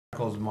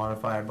articles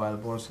modified by the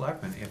Board of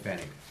Selectmen, if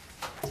any.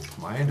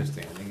 My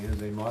understanding is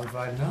they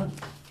modified none.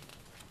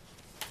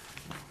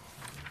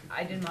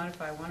 I did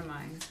modify one of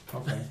mine.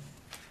 Okay.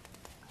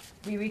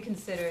 We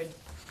reconsidered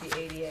the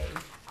ADA.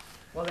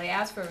 Well, they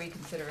asked for a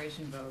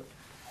reconsideration vote,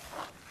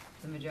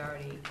 the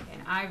majority,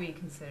 and I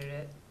reconsidered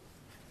it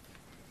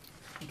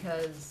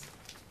because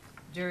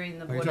during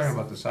the Are you board talking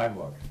about the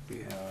sidewalk?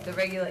 the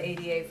regular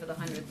ADA for the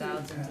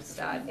 100,000 to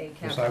start a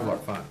capital. The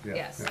sidewalk fund, yeah.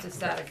 Yes, yeah, to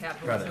start okay. a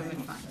capital Got it.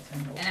 improvement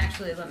fund. And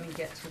actually, let me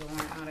get to the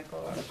warrant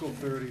article. Article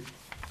 30.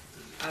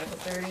 Article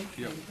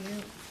 30, Yep. thank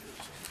you.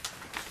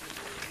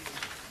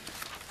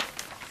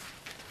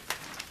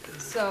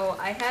 So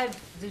I had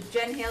the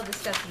Jen Hale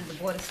discussion at the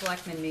Board of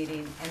Selectmen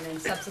meeting, and then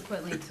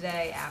subsequently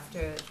today,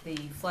 after the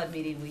flood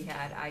meeting we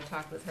had, I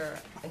talked with her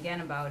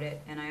again about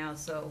it, and I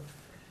also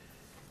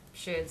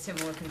shared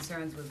similar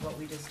concerns with what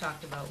we just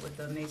talked about with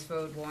the Mace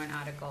Road warrant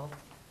article.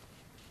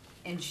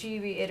 And she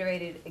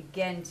reiterated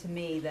again to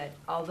me that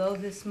although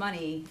this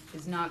money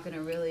is not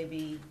gonna really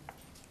be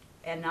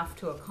enough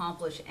to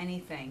accomplish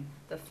anything,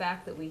 the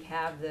fact that we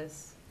have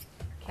this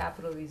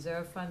capital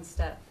reserve fund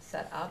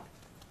set up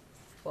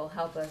will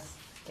help us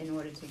in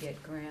order to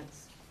get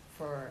grants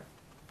for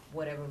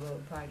whatever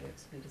road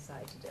projects we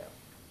decide to do.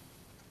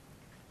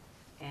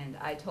 And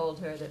I told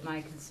her that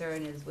my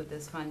concern is with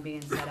this fund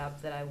being set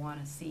up, that I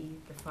wanna see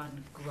the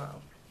fund grow.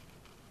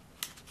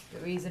 The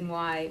reason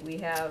why we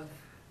have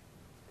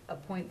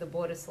appoint the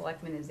Board of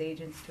Selectmen as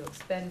agents to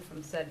expend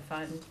from said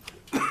fund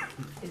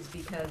is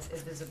because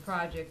if there's a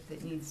project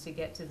that needs to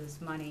get to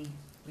this money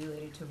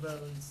related to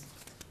roads,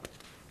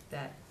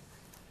 that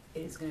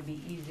it is gonna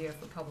be easier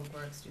for Public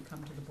Works to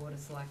come to the Board of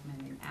Selectmen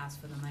and ask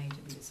for the money to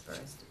be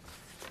dispersed,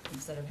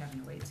 instead of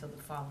having to wait till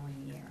the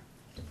following year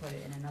to put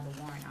it in another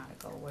warrant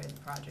article where the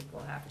project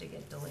will have to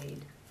get delayed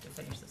to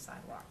finish the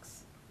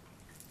sidewalks.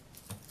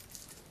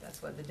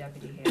 That's what the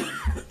deputy here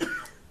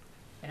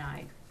and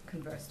I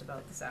conversed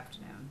about this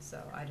afternoon,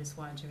 so I just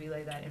wanted to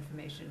relay that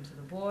information to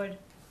the board.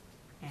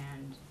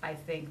 And I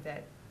think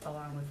that,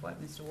 along with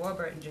what Mr.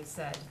 Warburton just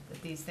said,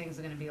 that these things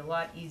are gonna be a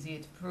lot easier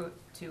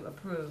to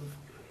approve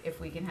if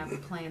we can have a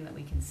plan that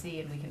we can see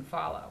and we can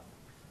follow.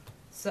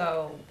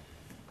 So,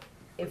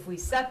 if we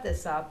set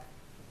this up,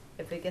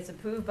 if it gets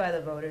approved by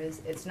the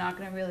voters, it's not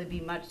gonna really be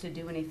much to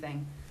do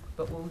anything,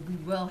 but we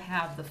will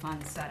have the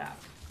fund set up.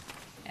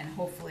 And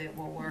hopefully it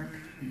will work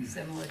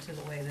similar to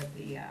the way that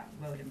the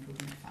road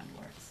improvement fund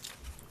works.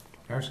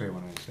 Actually,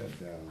 when I said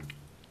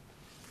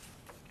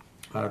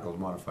articles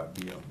modified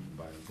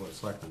by the Board of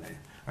Selectmen,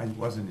 I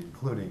wasn't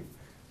including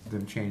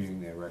them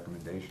changing their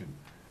recommendation.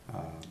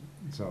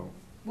 So,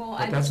 Well,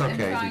 but I that's just am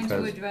okay, trying to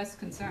because- address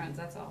concerns,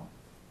 that's all.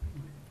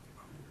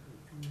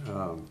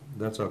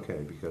 that's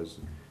okay, because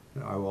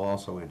I will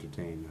also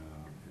entertain,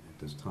 at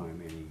this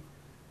time, any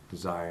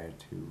desire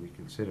to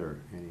reconsider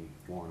any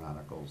warrant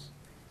articles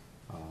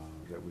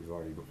that we've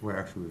already,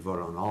 we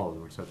voted on all of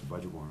them except the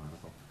budget warrant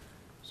article.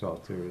 So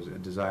if there is a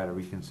desire to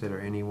reconsider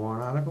any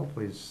warrant article,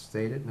 please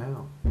state it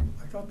now.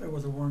 I thought there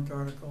was a warrant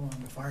article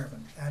on the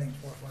firemen, adding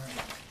 4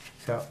 firemen.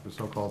 Yeah, the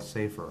so-called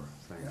safer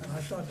thing. Yeah,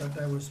 I thought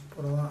that was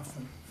put off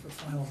for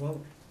final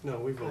vote. No,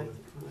 we voted.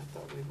 I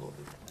thought we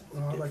voted.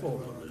 Well, I'd like to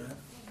vote on that.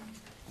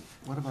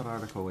 What about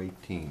Article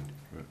 18,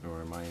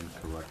 or am I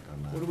incorrect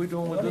on that? What are we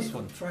doing with this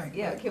one? Frank,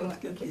 Yeah, let's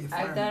get the I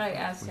firemen. thought I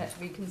asked to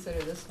reconsider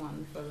this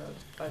one for the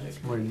budget.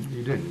 Well,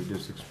 you didn't, you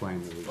just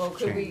explained that it Well, was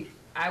could changed.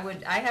 I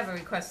have a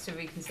request to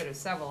reconsider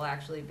several,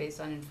 actually,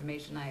 based on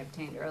information I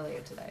obtained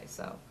earlier today,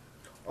 so.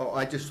 Oh,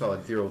 I just saw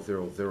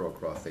 000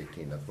 across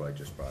 18, that's why I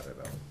just brought it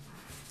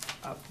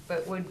up.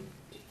 But would,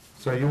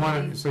 So you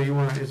want,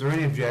 is there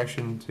any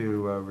objection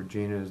to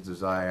Regina's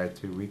desire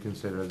to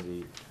reconsider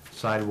the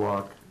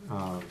sidewalk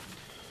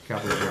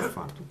capital reserve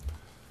fund?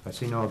 I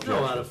see no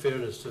objection. No, out of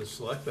fairness to the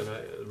selectmen,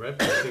 I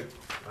think,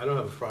 I don't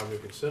have a problem to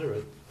consider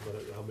it, but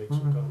I'll make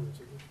some comments.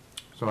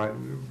 So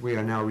we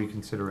are now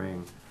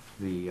reconsidering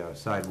the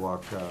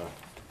sidewalk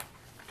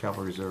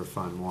capital reserve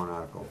fund warrant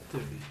article,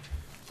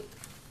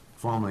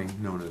 formerly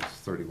known as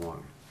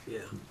 31, Yeah.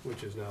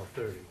 Which is now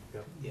 30,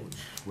 yep.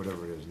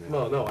 whatever it is now.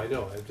 Well, no, I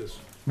know, I just,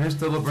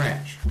 Mr.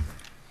 LeBranch.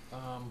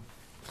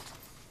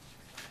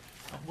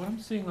 What I'm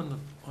seeing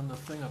on the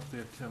thing up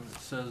there, Tim, it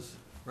says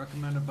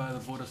recommended by the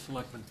Board of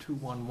Selectmen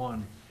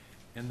 211,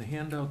 and the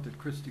handout that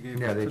Christie gave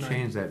us Yeah, they tonight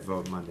changed that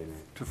vote Monday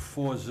night. to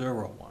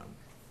 401.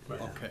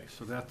 Right. Okay,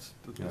 so that's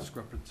the Yeah.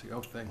 discrepancy.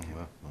 Oh, thank you.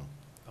 Oh,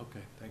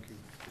 Okay, thank you.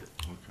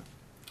 okay.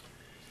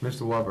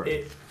 Mr.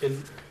 Warburton.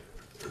 and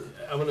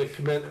I'm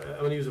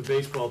gonna use a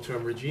baseball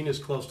term, Regina's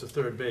close to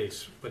third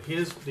base, but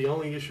here's the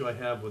only issue I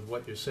have with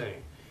what you're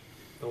saying.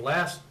 The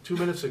last 2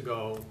 minutes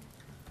ago,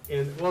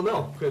 well,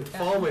 no,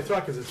 follow my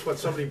thought, because it's what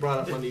somebody brought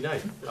up Monday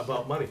night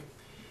about money.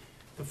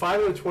 The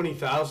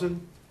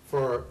 520,000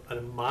 for a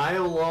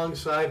mile-long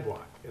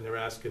sidewalk, and they're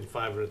asking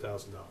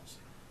 $500,000.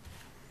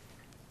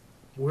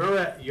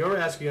 You're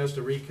asking us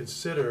to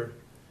reconsider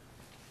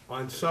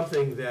on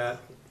something that,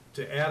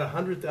 to add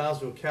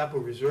 100,000 to a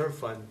capital reserve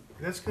fund,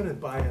 that's gonna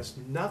buy us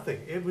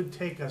nothing. It would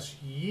take us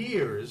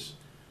years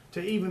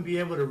to even be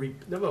able to,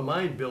 never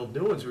mind build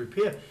new ones,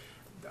 repair.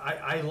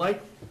 I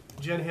like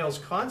Jen Hale's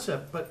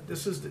concept, but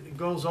it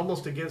goes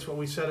almost against what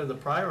we said in the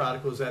prior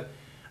articles that,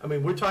 I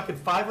mean, we're talking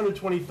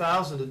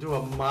 $520,000 to do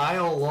a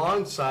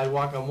mile-long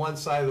sidewalk on one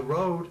side of the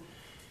road.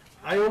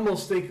 I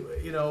almost think,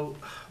 you know,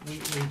 we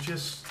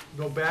just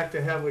go back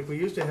to have, like, we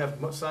used to have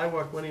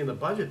sidewalk money in the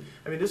budget.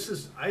 I mean, this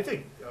is, I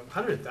think,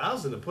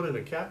 $100,000 to put in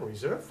a capital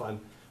reserve fund.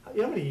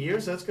 You know how many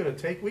years that's gonna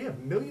take? We have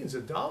millions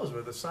of dollars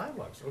worth of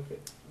sidewalks, okay?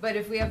 But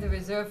if we have the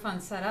reserve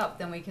fund set up,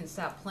 then we can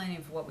start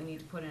planning for what we need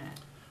to put in it.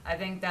 I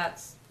think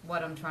that's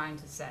what I'm trying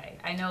to say.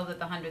 I know that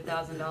the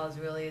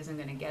 $100,000 really isn't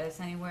gonna get us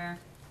anywhere,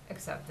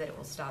 except that it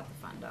will start the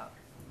fund up.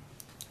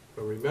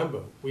 But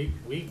remember,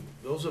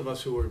 those of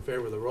us who were in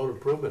favor of the road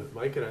improvement,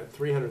 Mike and I,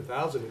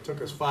 300,000, it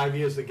took us 5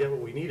 years to get what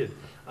we needed.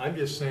 I'm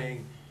just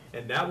saying,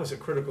 and that was a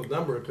critical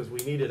number, because we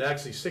needed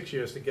actually 6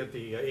 years to get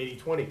the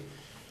 80-20.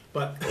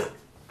 But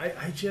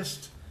I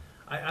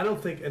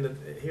don't think, and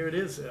here it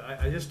is,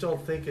 I just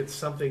don't think it's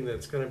something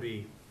that's gonna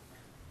be,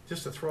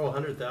 just to throw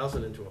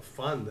 100,000 into a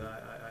fund,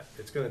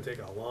 it's gonna take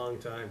a long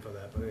time for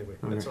that, but anyway,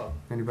 that's all.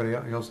 Anybody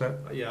else set?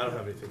 Yeah, I don't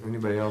have anything.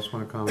 Anybody else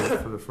want to comment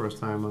for the first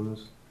time on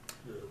this?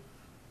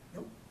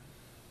 Nope.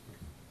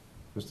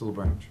 Mr.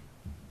 LeBranch?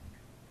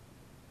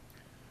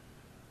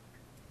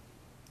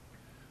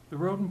 The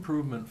road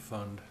improvement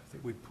fund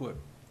that we put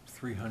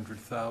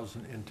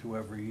 300,000 into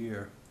every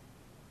year,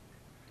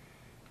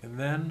 and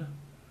then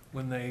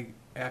when they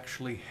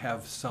actually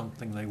have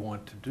something they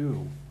want to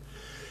do,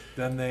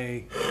 then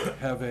they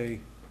have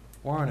a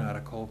warrant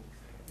article,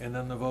 and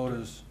then the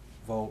voters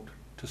vote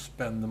to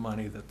spend the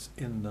money that's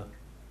in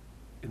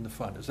the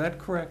fund. Is that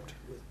correct?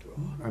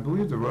 I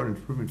believe the road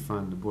improvement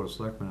fund, the Board of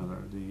Selectmen are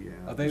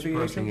Are the they the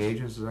dispersing agents?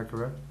 agents, is that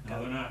correct? No,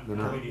 they're not. They're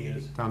not. Nobody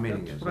is. Town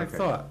meeting That's is, what I okay.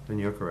 thought. Then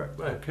you're correct.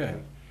 Right. Okay.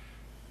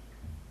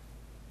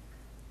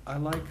 I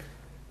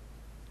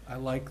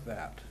like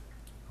that,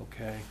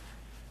 okay?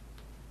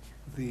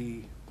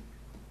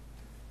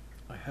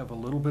 I have a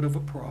little bit of a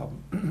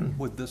problem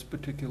with this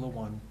particular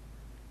one.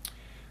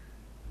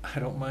 I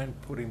don't mind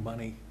putting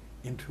money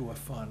into a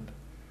fund,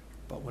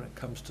 but when it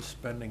comes to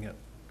spending it,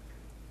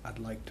 I'd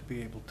like to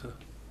be able to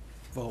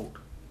vote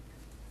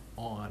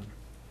on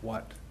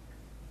what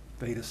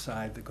they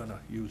decide they're gonna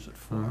use it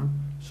for. Mhm.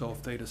 So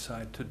if they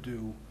decide to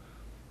do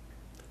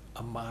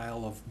a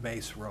mile of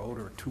Mace Road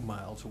or 2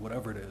 miles or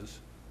whatever it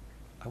is,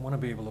 I wanna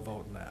be able to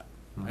vote on that.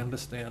 I Mhm.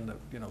 understand that,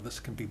 you know, this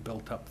can be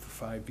built up for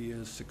 5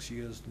 years, 6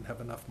 years, and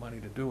have enough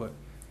money to do it,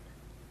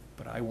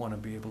 but I wanna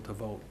be able to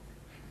vote,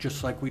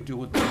 just like we do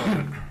with the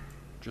road,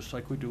 just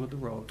like we do with the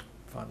road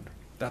fund.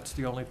 That's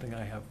the only thing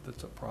I have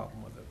that's a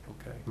problem with it,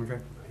 okay?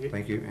 Okay,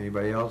 thank you.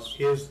 Anybody else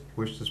Here's,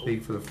 wish to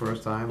speak for the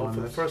first time oh, on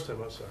for the this? first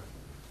time, I'm sorry.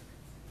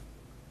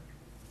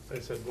 I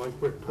said one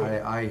quick point.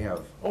 I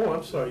have, Oh,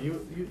 I'm sorry,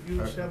 you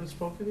haven't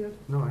spoken yet?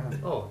 no, I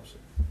haven't. Oh, I'm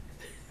sorry.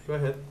 Go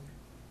ahead.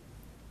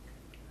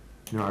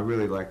 No, I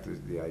really like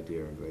the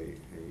idea of a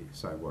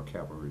sidewalk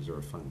capital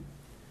reserve fund.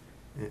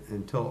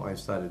 Until I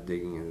started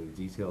digging into the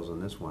details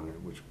on this one,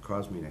 which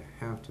caused me to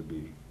have to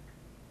be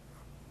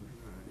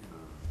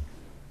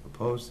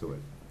opposed to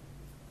it.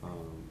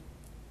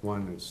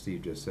 One, that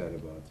Steve just said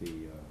about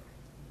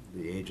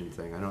the agent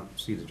thing, I don't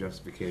see the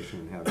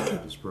justification in having to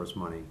disperse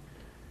money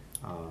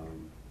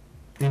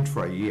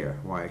intra-year,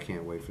 why I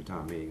can't wait for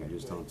town meeting, I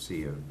just don't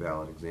see a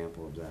valid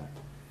example of that.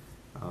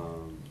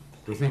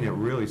 The thing that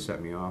really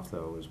set me off,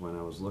 though, is when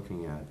I was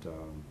looking at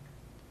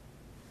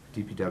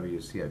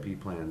DPW's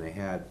CIP plan, they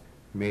had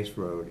Mace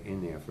Road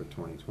in there for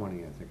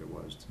 2020, I think it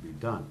was, to be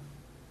done.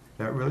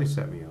 That really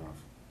set me off,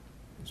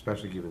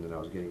 especially given that I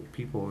was getting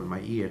people in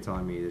my ear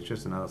telling me it's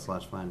just another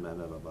slush fund, blah,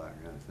 blah, blah, blah,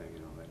 kind of thing, you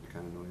know, that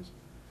kind of noise.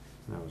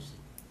 And I was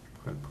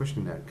kind of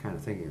pushing that kind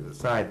of thinking to the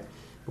side.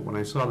 But when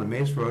I saw the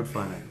Mace Road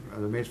fund,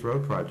 the Mace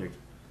Road project,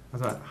 I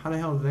thought, how the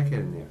hell did that get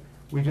in there?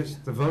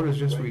 The voters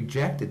just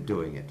rejected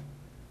doing it.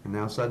 And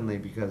now suddenly,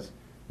 because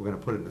we're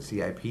gonna put it in the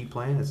CIP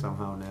plan, it's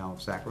somehow now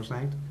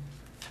sacrosanct?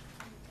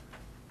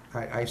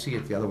 I see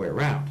it the other way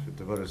around. If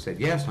the voters said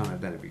yes on it,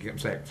 then it became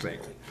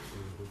sacrosanct.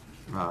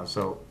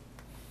 So,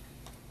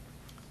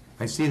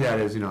 I see that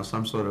as, you know,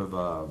 some sort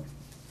of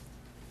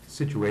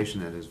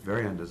situation that is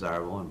very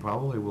undesirable and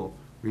probably will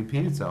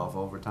repeat itself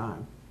over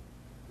time.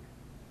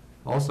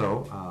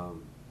 Also,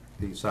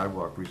 the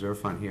sidewalk reserve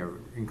fund here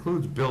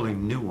includes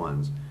building new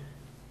ones.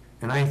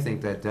 And I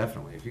think that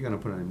definitely, if you're gonna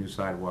put in a new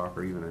sidewalk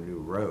or even a new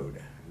road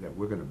that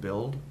we're gonna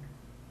build,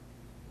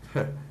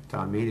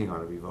 town meeting ought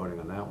to be voting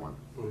on that one.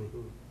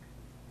 Mhm.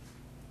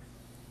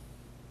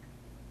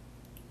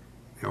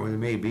 You know, it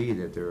may be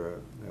that there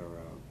are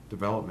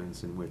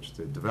developments in which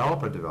the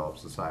developer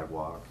develops the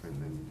sidewalk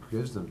and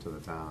gives them to the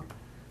town,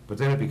 but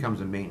then it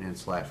becomes a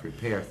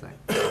maintenance/repair thing.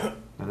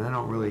 And I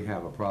don't really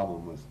have a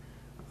problem with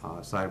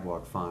a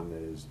sidewalk fund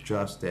that is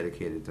just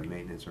dedicated to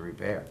maintenance and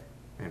repair,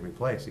 and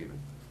replace even,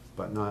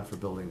 but not for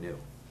building new,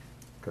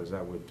 because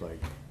that would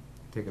like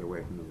take it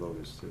away from the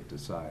voters to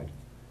decide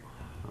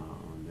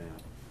on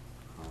that.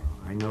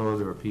 I know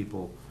there are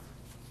people,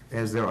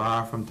 as there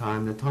are from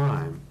time to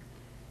time,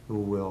 who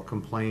will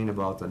complain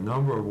about the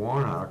number of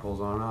warrant articles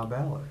on our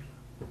ballot.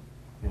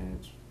 And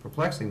it's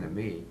perplexing to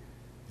me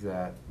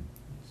that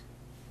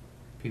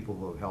people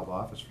who have held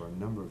office for a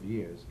number of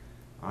years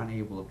aren't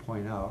able to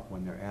point out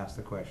when they're asked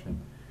the question,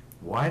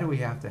 why do we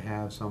have to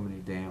have so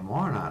many damn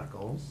warrant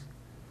articles?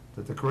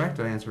 That the correct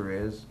answer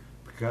is,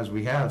 because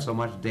we have so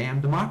much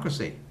damn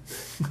democracy.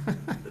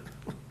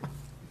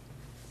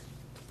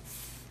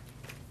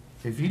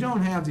 If you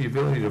don't have the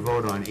ability to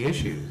vote on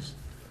issues,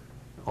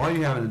 all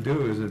you have to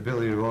do is the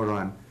ability to vote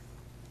on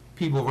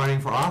people running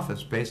for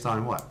office based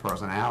on what?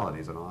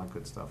 Personalities and all that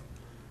good stuff.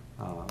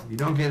 You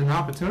don't get an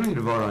opportunity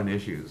to vote on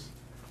issues.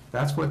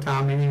 That's what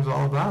town meeting is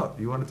all about.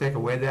 You want to take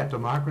away that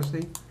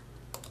democracy?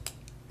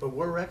 But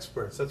we're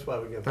experts, that's why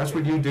we get. That's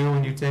what you do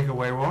when you take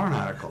away warrant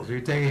articles. You're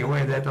taking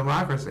away that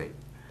democracy.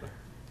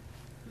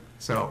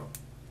 So,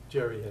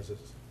 Jerry has his.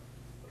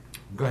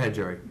 go ahead,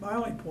 Jerry. My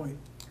only point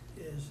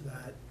is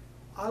that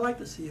I like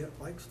to see it,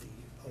 like Steve,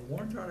 a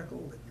warrant article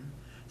written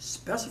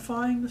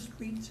specifying the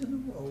streets and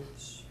the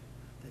roads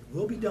that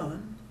will be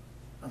done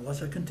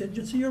unless a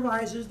contingency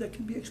arises that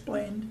can be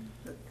explained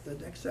at the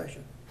next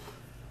session.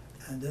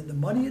 And then the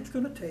money it's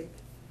gonna take,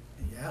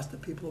 and you ask the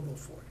people to vote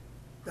for it.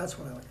 That's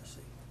what I like to see.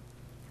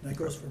 And that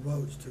goes for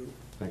roads too.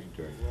 Thank you,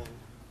 Jerry.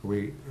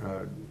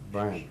 Well,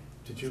 Brian,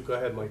 Did you, go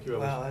ahead, Mike, you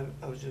have. well,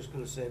 I was just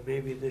gonna say,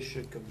 maybe this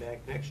should come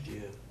back next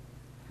year,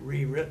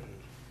 rewritten,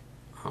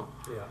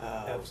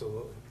 Yeah,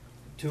 absolutely.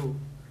 to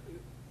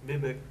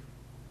mimic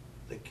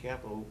the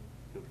capital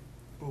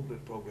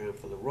improvement program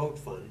for the road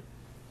fund,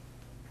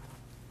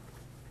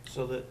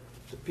 so that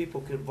the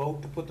people can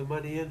vote to put the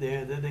money in there,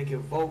 and then they can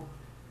vote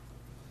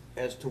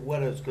as to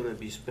what it's gonna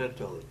be spent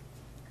on,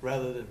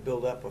 rather than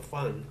build up a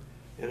fund,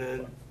 and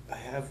then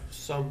have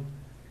some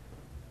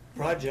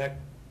project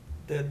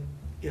that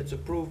gets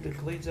approved and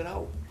cleans it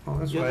out. well,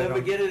 that's You'll why I never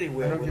don't- get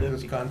anywhere I don't with get it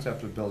this because-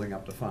 concept of building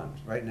up the fund.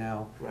 Right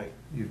now, Right,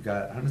 you've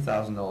got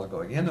 $100,000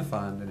 going in the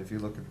fund, and if you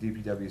look at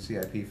DPW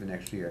CIP for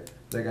next year,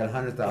 they got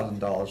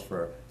 $100,000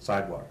 for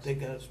sidewalks. they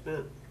got it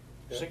spent,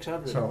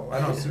 600. So I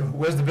don't see,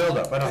 where's the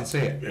buildup? I don't see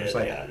it. It's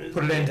like, Yeah, it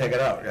put it in, isn't take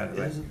it out. kind of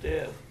It thing. isn't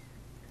there.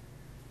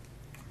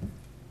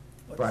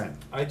 Brian,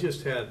 I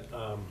just had,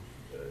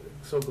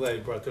 so glad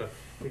you brought that up.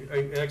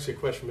 Actually, a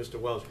question, Mr.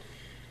 Welch,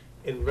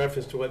 in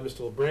reference to what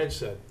Mr. LeBranch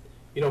said.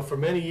 You know, for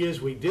many years,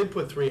 we did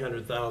put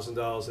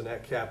 $300,000 in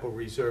that capital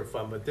reserve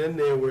fund, but then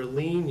there were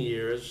lean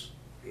years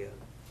Yeah.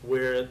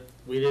 where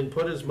we didn't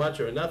put as much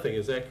or nothing.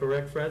 Is that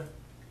correct, Fred?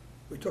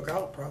 We took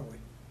out probably.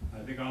 I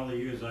think all the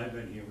years I've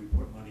been here, we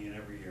put money in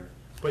every year.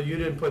 But you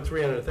didn't put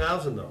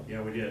 300,000 though.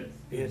 Yeah, we did.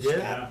 It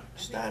did?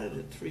 started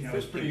at You know,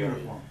 it's 350. pretty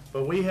uniform.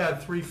 But we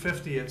had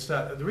 350 at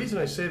start. The reason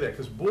I say that,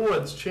 because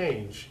boards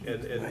change,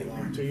 and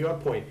Right. to your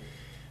point,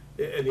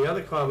 and the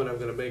other comment I'm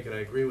gonna make, and I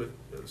agree with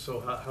so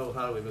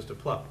wholeheartedly Mr.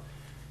 Plupp,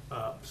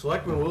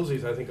 Selectman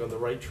Woolsey's, I think, on the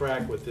right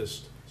track with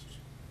this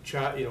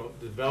chart, you know,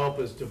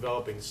 developers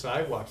developing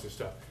sidewalks and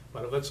stuff.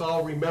 But let's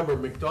all remember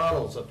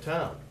McDonald's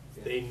uptown.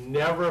 They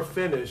never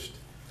finished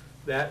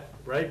that,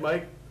 right,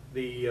 Mike?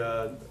 The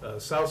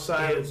south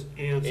side of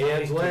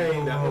Ann's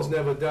Lane, that was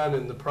never done,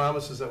 and the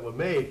promises that were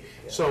made.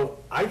 So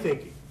I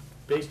think,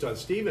 based on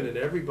Stephen and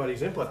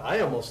everybody's input, I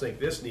almost think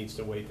this needs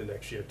to wait the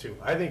next year too.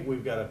 I think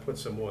we've gotta put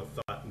some more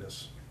thought in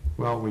this.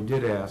 well, we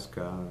did ask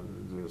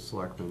the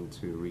selectmen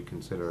to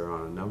reconsider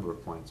on a number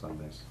of points on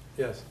this,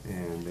 Yes.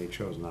 and they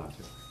chose not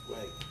to.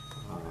 Right.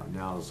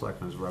 Now the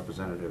selectmen's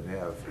representative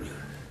have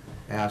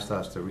asked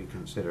us to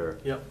reconsider,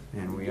 Yep.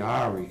 and we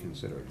are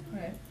reconsidering.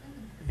 Right.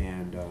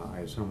 And I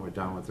assume we're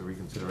done with the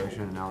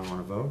reconsideration, and now we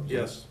want to vote?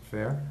 Yes.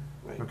 Fair?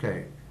 Right.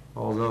 Okay,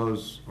 all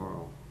those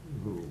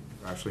who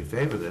actually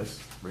favor this,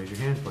 raise your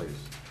hand, please.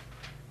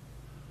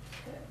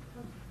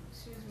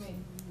 Excuse me.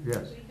 Yes.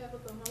 Do we have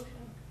a motion?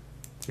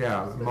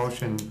 Yeah,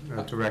 motion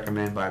to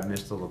recommend by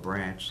Mr.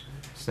 LeBranch,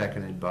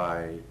 seconded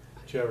by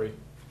Jerry.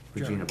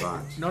 Regina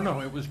Bonds.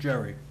 No, it was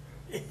Jerry.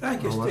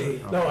 Thank you, Oh, was it?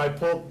 Steve. No, I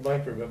pulled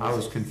Mike, remember. I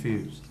was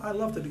confused. I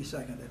love to be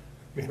seconded.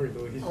 Mary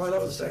Louise. Oh, I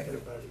love the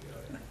second.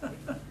 Are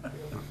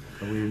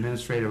we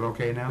administrative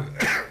okay now?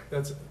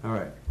 That's, All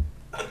right.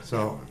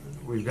 So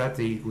we got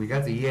the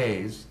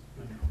yays.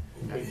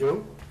 we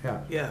do?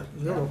 Yeah. Yeah.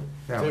 Zero.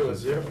 That Zero, was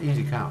zero. an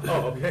easy count.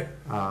 Oh, okay.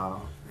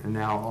 And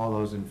now all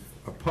those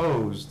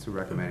opposed to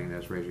recommending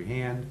this, raise your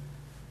hand.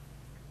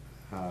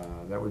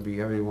 That would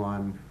be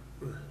everyone.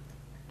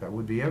 That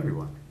would be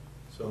everyone.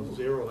 So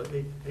 0,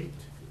 8.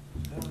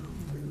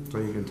 So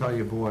you can tell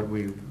your board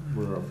we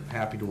were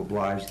happy to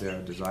oblige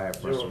their desire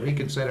for us to 0-8.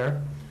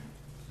 reconsider,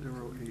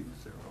 080.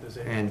 Does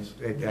it- and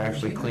it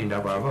actually cleaned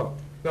up our vote.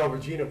 No,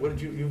 Regina, what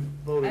did you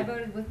I voted?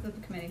 voted with the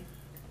committee.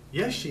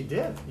 Yes, she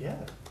did, yeah.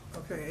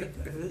 Okay,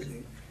 it is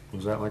eight.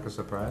 Was that like a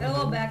surprise? They're a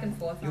little back and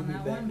forth You'll on be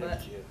that back one, but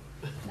next year.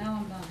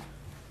 now I'm done.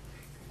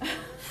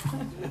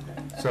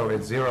 So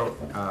it's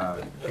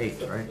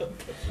 0-8, right?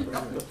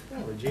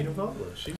 Yeah, Regina Vogler, she